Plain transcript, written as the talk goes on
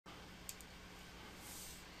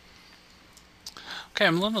Okay,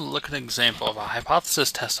 I'm going to look at an example of a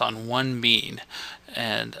hypothesis test on one mean.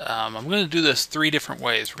 And I'm going to do this three different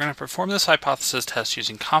ways. We're going to perform this hypothesis test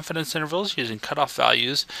using confidence intervals, using cutoff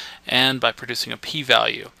values, and by producing a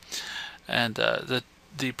p-value. And the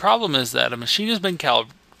problem is that a machine has been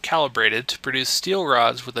calibrated to produce steel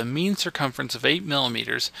rods with a mean circumference of 8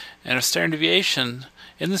 millimeters and a standard deviation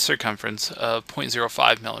in the circumference of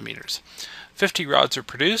 0.05 millimeters. 50 rods are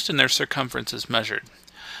produced and their circumference is measured.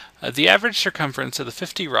 The average circumference of the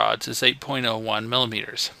 50 rods is 8.01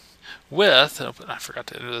 millimeters. With, I forgot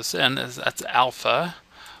to enter this in, that's alpha.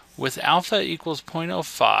 With alpha equals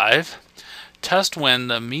 0.05, test when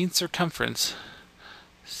the mean circumference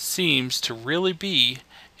seems to really be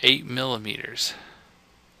 8 millimeters.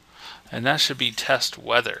 And that should be test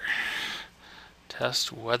whether.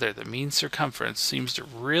 Test whether the mean circumference seems to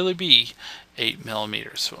really be 8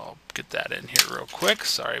 millimeters. So I'll get that in here real quick.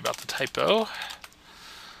 Sorry about the typo.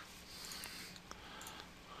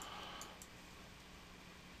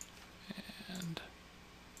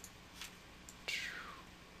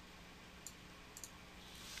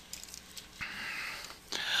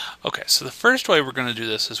 Okay, so the first way we're going to do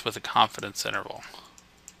this is with a confidence interval.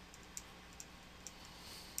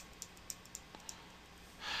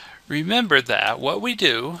 Remember that what we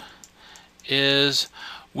do is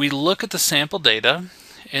we look at the sample data.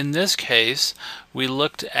 In this case, we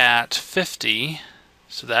looked at 50,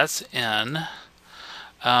 so that's N.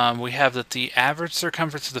 We have that the average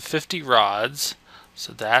circumference of the 50 rods,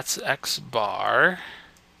 so that's X bar.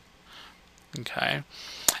 Okay.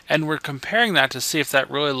 And we're comparing that to see if that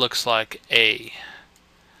really looks like A.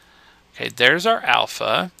 Okay, there's our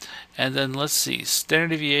alpha, and then let's see, standard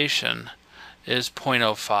deviation is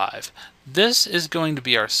 0.05. This is going to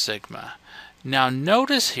be our sigma. Now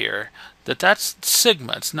notice here that that's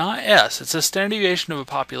sigma, it's not S, it's a standard deviation of a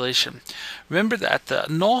population. Remember that the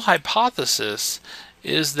null hypothesis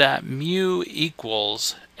is that mu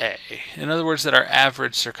equals A. In other words, that our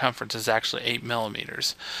average circumference is actually 8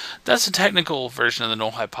 millimeters. That's a technical version of the null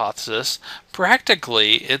hypothesis.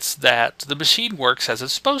 Practically, it's that the machine works as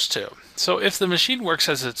it's supposed to. So if the machine works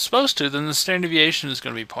as it's supposed to, then the standard deviation is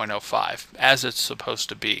going to be 0.05, as it's supposed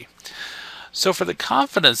to be. So for the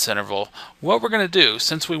confidence interval, what we're going to do,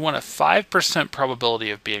 since we want a 5% probability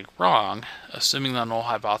of being wrong, assuming the null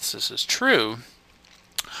hypothesis is true,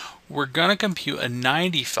 we're going to compute a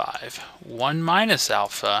 95, 1 minus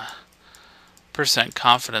alpha, percent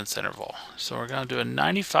confidence interval. So we're going to do a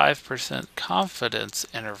 95% confidence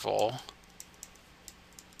interval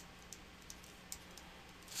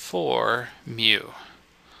for mu.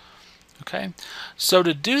 Okay, so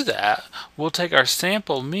to do that, we'll take our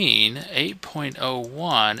sample mean,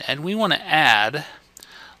 8.01, and we want to add,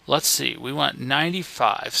 let's see, we want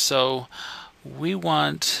 95. So we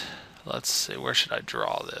want, let's see, where should I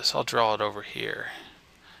draw this? I'll draw it over here.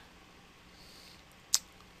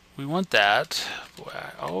 We want that. Boy,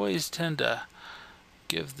 I always tend to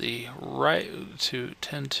give the right to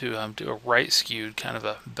do a right skewed kind of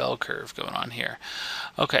a bell curve going on here.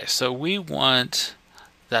 Okay, so we want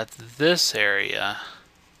that this area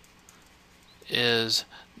is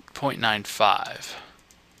 0.95.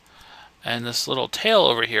 And this little tail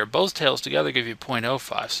over here, both tails together give you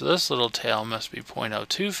 0.05. So this little tail must be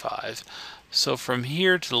 0.025. So from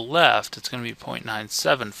here to the left, it's going to be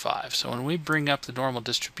 0.975. So when we bring up the normal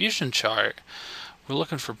distribution chart, we're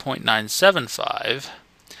looking for 0.975.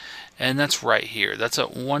 And that's right here. That's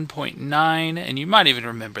at 1.9. And you might even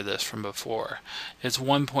remember this from before. It's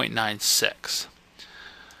 1.96.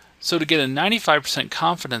 So to get a 95%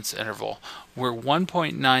 confidence interval, we're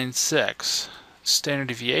 1.96 standard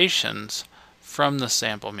deviations from the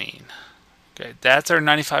sample mean. Okay, that's our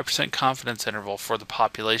 95% confidence interval for the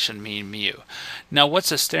population mean mu. Now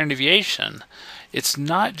what's a standard deviation? It's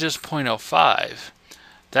not just 0.05.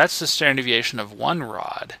 That's the standard deviation of one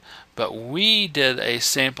rod. But we did a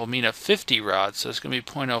sample mean of 50 rods, so it's going to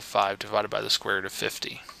be 0.05 divided by the square root of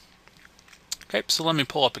 50. Okay, so let me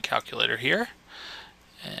pull up a calculator here.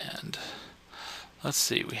 And let's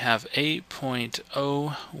see, we have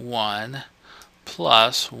 8.01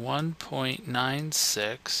 plus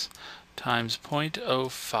 1.96 times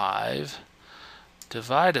 0.05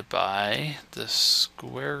 divided by the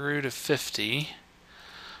square root of 50.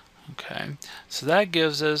 Okay, so that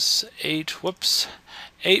gives us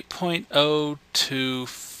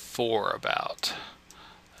 8.024 about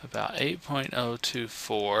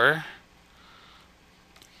 8.024.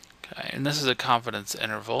 Okay, and this is a confidence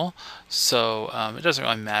interval, so it doesn't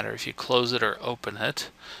really matter if you close it or open it.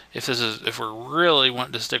 If we're really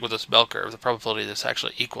wanting to stick with this bell curve, the probability that's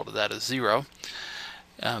actually equal to that is 0.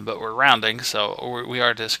 but we're rounding, so we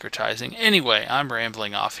are discretizing. Anyway, I'm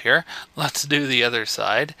rambling off here. Let's do the other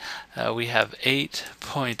side. We have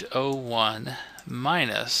 8.01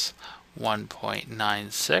 minus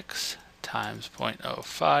 1.96 times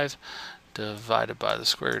 0.05 divided by the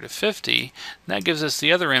square root of 50. And that gives us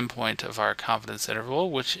the other endpoint of our confidence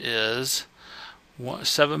interval, which is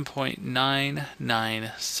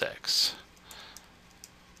 7.996.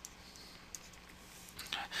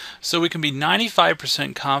 So we can be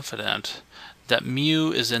 95% confident that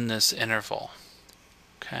mu is in this interval.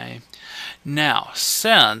 Okay. Now,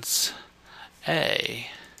 since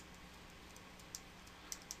A,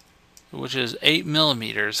 which is 8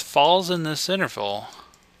 millimeters, falls in this interval,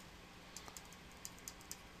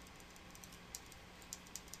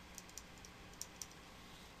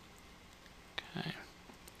 okay,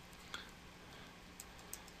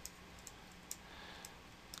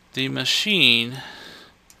 the machine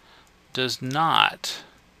does not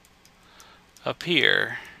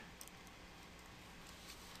appear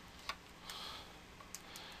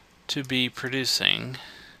to be producing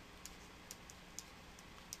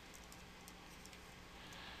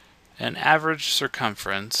an average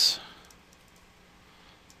circumference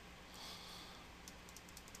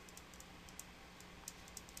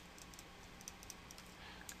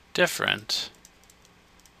different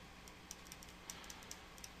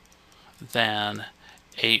than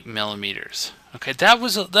 8 millimeters. Okay, that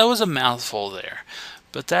was a mouthful there,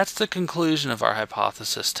 but that's the conclusion of our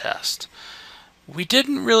hypothesis test. We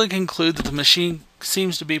didn't really conclude that the machine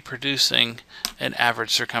seems to be producing an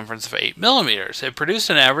average circumference of 8 millimeters. It produced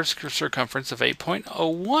an average circumference of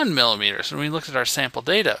 8.01 millimeters when we looked at our sample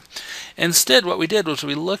data. Instead, what we did was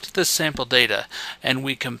we looked at this sample data and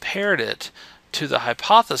we compared it to the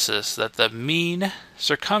hypothesis that the mean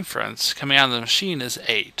circumference coming out of the machine is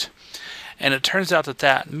 8. And it turns out that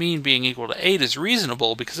that mean being equal to 8 is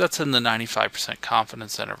reasonable because that's in the 95%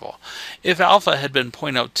 confidence interval. If alpha had been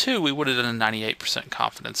 0.02, we would have done a 98%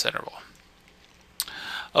 confidence interval.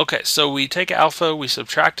 Okay, so we take alpha, we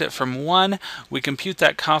subtract it from 1, we compute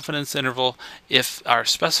that confidence interval. If our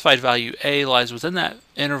specified value A lies within that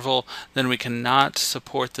interval, then we cannot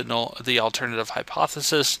support the alternative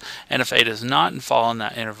hypothesis, and if A does not fall in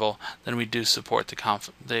that interval, then we do support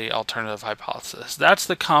the alternative hypothesis. That's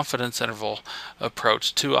the confidence interval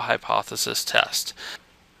approach to a hypothesis test.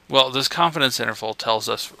 Well, this confidence interval tells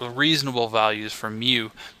us reasonable values for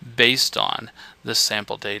mu based on this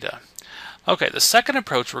sample data. Okay, the second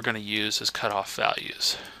approach we're going to use is cutoff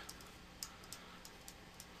values.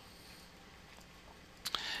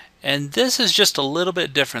 And this is just a little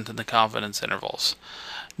bit different than the confidence intervals.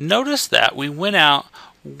 Notice that we went out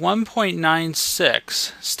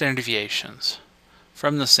 1.96 standard deviations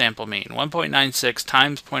from the sample mean. 1.96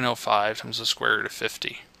 times 0.05 times the square root of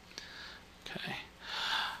 50. Okay.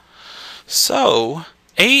 So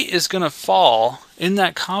 8 is going to fall in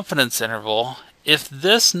that confidence interval if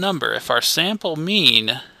this number, if our sample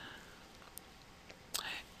mean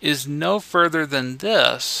is no further than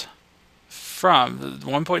this from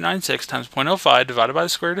 1.96 times 0.05 divided by the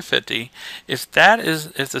square root of 50, if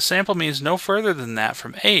the sample mean is no further than that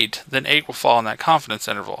from 8, then 8 will fall in that confidence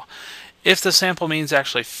interval. If the sample mean is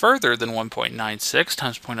actually further than 1.96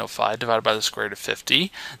 times 0.05 divided by the square root of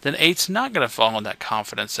 50, then 8's not going to fall in that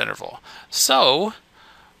confidence interval. So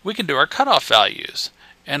we can do our cutoff values.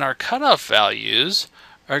 And our cutoff values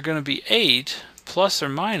are going to be 8 plus or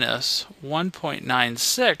minus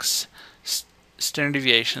 1.96 standard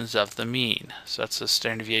deviations of the mean. So that's a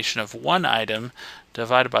standard deviation of one item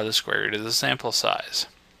divided by the square root of the sample size.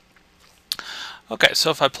 Okay,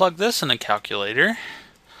 so if I plug this in a calculator,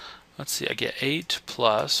 let's see, I get 8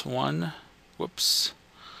 plus 8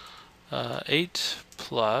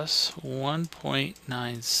 plus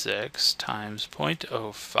 1.96 times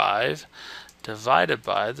 0.05 divided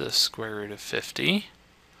by the square root of 50.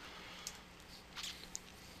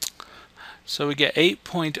 So we get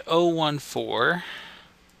 8.014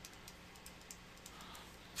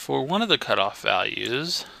 for one of the cutoff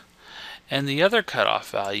values, and the other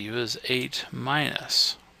cutoff value is 8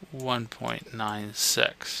 minus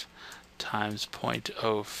 1.96 times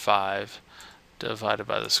 0.05 divided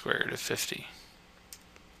by the square root of 50.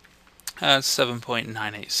 That's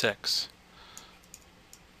 7.986.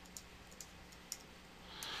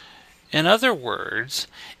 In other words,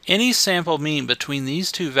 any sample mean between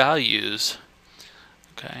these two values,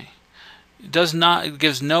 okay, gives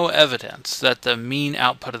no evidence that the mean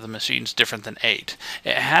output of the machine is different than 8.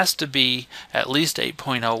 It has to be at least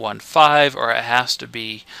 8.015, or it has to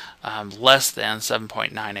be less than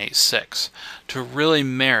 7.986 to really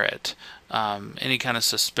merit any kind of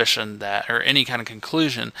suspicion that, or any kind of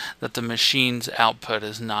conclusion that the machine's output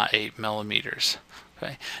is not 8 millimeters.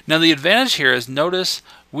 Okay. Now the advantage here is, notice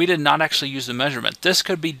we did not actually use the measurement. This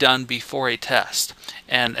could be done before a test,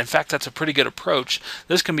 and in fact that's a pretty good approach.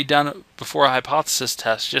 This can be done before a hypothesis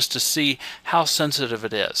test just to see how sensitive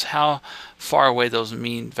it is, how far away those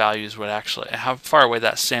mean values would actually, how far away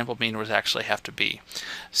that sample mean would actually have to be.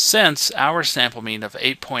 Since our sample mean of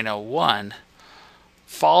 8.01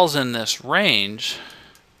 falls in this range,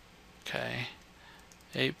 okay,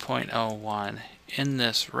 8.01 in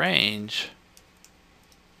this range,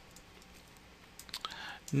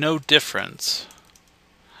 no difference,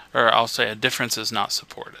 or I'll say a difference is not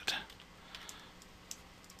supported.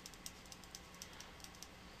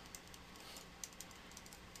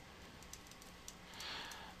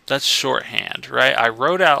 That's shorthand, right? I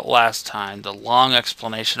wrote out last time the long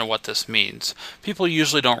explanation of what this means. People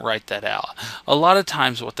usually don't write that out. A lot of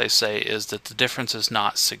times what they say is that the difference is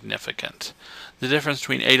not significant. The difference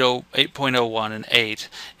between 8.01 and 8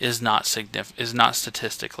 is not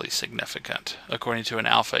statistically significant, according to an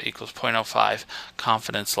alpha equals 0.05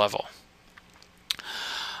 confidence level.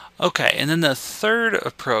 Okay, and then the third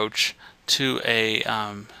approach to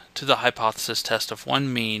the hypothesis test of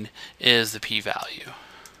one mean is the p-value.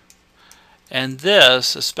 And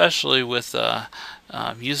this, especially with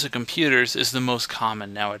use of computers, is the most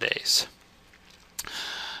common nowadays.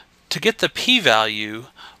 To get the p-value,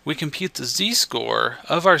 we compute the z-score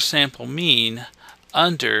of our sample mean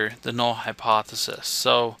under the null hypothesis.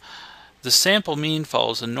 So the sample mean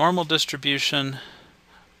follows a normal distribution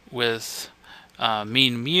with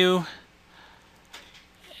mean mu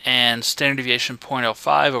and standard deviation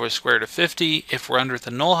 0.05 over square root of 50. If we're under the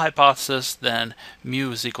null hypothesis, then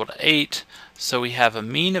mu is equal to 8. So we have a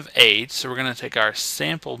mean of 8. So we're going to take our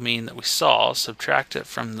sample mean that we saw, subtract it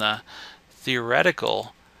from the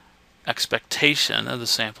theoretical expectation of the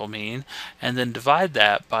sample mean, and then divide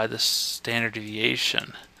that by the standard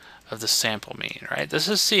deviation of the sample mean, right? This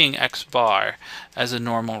is seeing x bar as a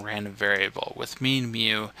normal random variable with mean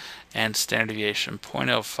mu and standard deviation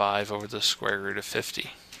 0.05 over the square root of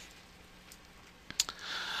 50.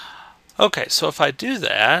 Okay, so if I do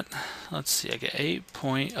that, let's see, I get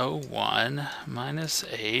 8.01 minus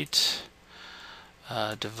 8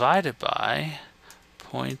 divided by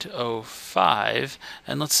 0.05,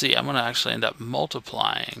 and let's see, I'm going to actually end up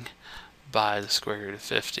multiplying by the square root of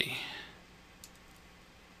 50.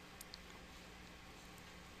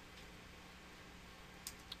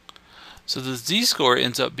 So the z-score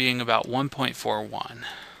ends up being about 1.41.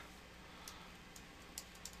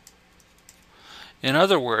 In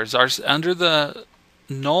other words, under the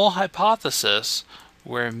null hypothesis,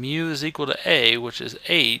 where mu is equal to a, which is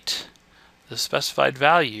 8, the specified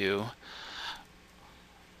value,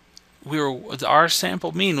 our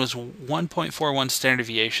sample mean was 1.41 standard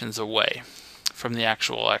deviations away from the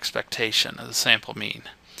actual expectation of the sample mean.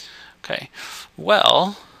 Okay,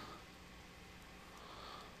 well,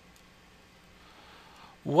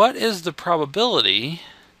 what is the probability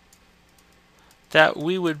that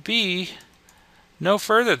we would be no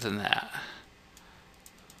further than that?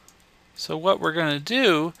 So what we're going to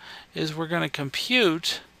do is we're going to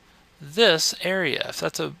compute this area, if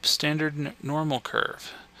that's a standard normal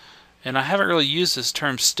curve. And I haven't really used this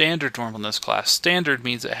term standard normal in this class. Standard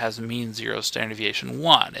means it has mean 0, standard deviation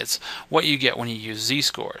 1. It's what you get when you use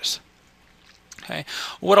z-scores. Okay.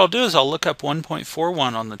 What I'll do is I'll look up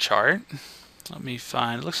 1.41 on the chart. Let me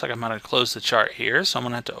find, it looks like I'm going to close the chart here, so I'm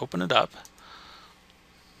going to have to open it up.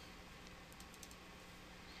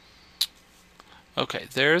 Okay,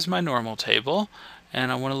 there's my normal table,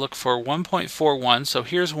 and I want to look for 1.41. So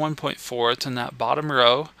here's 1.4, it's in that bottom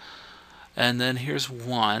row, and then here's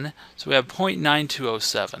 1. So we have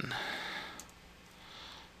 0.9207.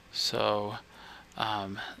 So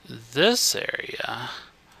this area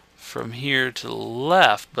from here to the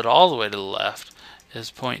left, but all the way to the left,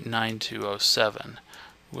 is 0.9207,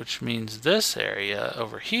 which means this area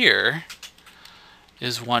over here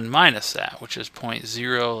is 1 minus that, which is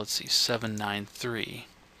 0.0, let's see, 793.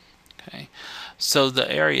 Okay, so the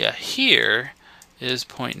area here is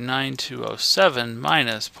 0.9207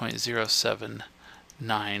 minus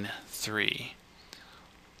 0.0793.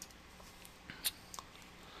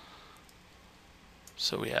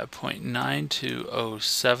 So we have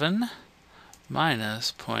 0.9207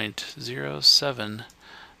 minus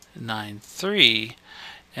 0.0793,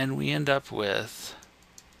 and we end up with,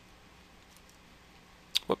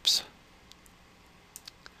 whoops,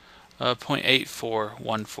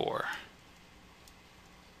 0.8414.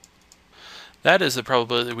 That is the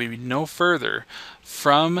probability that we'd be no further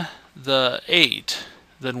from the 8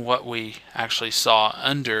 than what we actually saw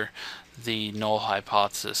under the null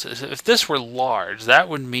hypothesis. If this were large, that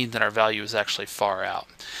would mean that our value is actually far out.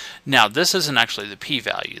 Now, this isn't actually the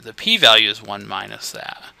p-value. The p-value is 1 minus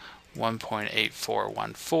that,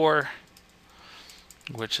 1.8414,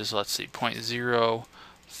 which is, let's see,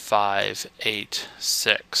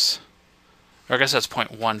 0.0586. Or I guess that's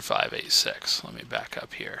 0.1586. Let me back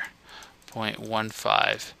up here.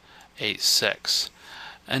 0.1586.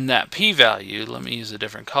 And that p-value, let me use a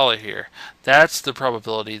different color here, that's the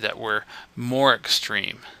probability that we're more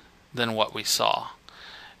extreme than what we saw.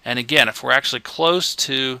 And again, if we're actually close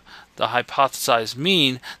to the hypothesized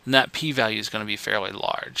mean, then that p-value is going to be fairly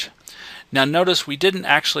large. Now notice we didn't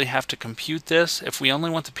actually have to compute this. If we only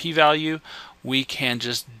want the p-value, we can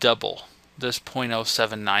just double this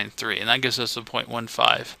 0.0793, and that gives us a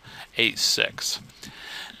 0.1586.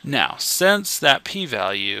 Now, since that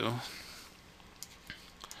p-value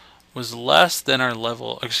was less than our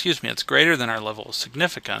level, excuse me, it's greater than our level of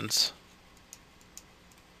significance,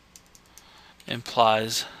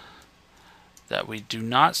 implies that we do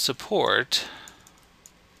not support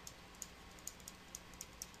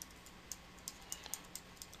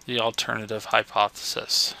the alternative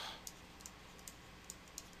hypothesis.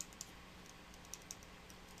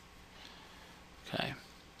 Okay.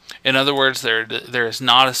 In other words, there is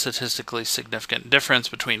not a statistically significant difference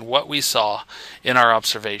between what we saw in our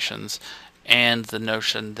observations and the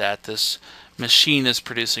notion that this machine is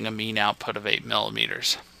producing a mean output of 8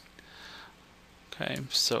 millimeters. Okay,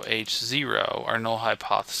 so H0, our null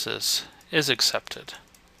hypothesis, is accepted.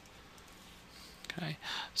 Okay,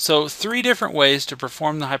 so 3 different ways to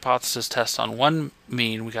perform the hypothesis test on one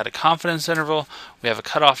mean. We got a confidence interval, we have a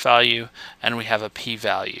cutoff value, and we have a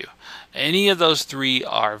p-value. Any of those 3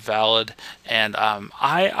 are valid, and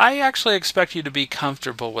I actually expect you to be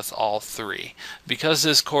comfortable with all 3. Because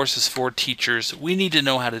this course is for teachers, we need to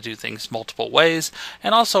know how to do things multiple ways,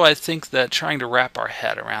 and also I think that trying to wrap our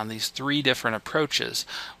head around these 3 different approaches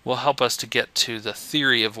will help us to get to the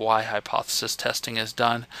theory of why hypothesis testing is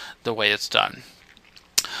done the way it's done.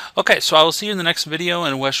 Okay, so I will see you in the next video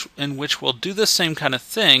in which we'll do the same kind of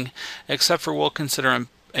thing, except for we'll consider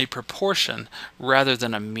a proportion rather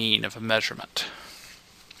than a mean of a measurement.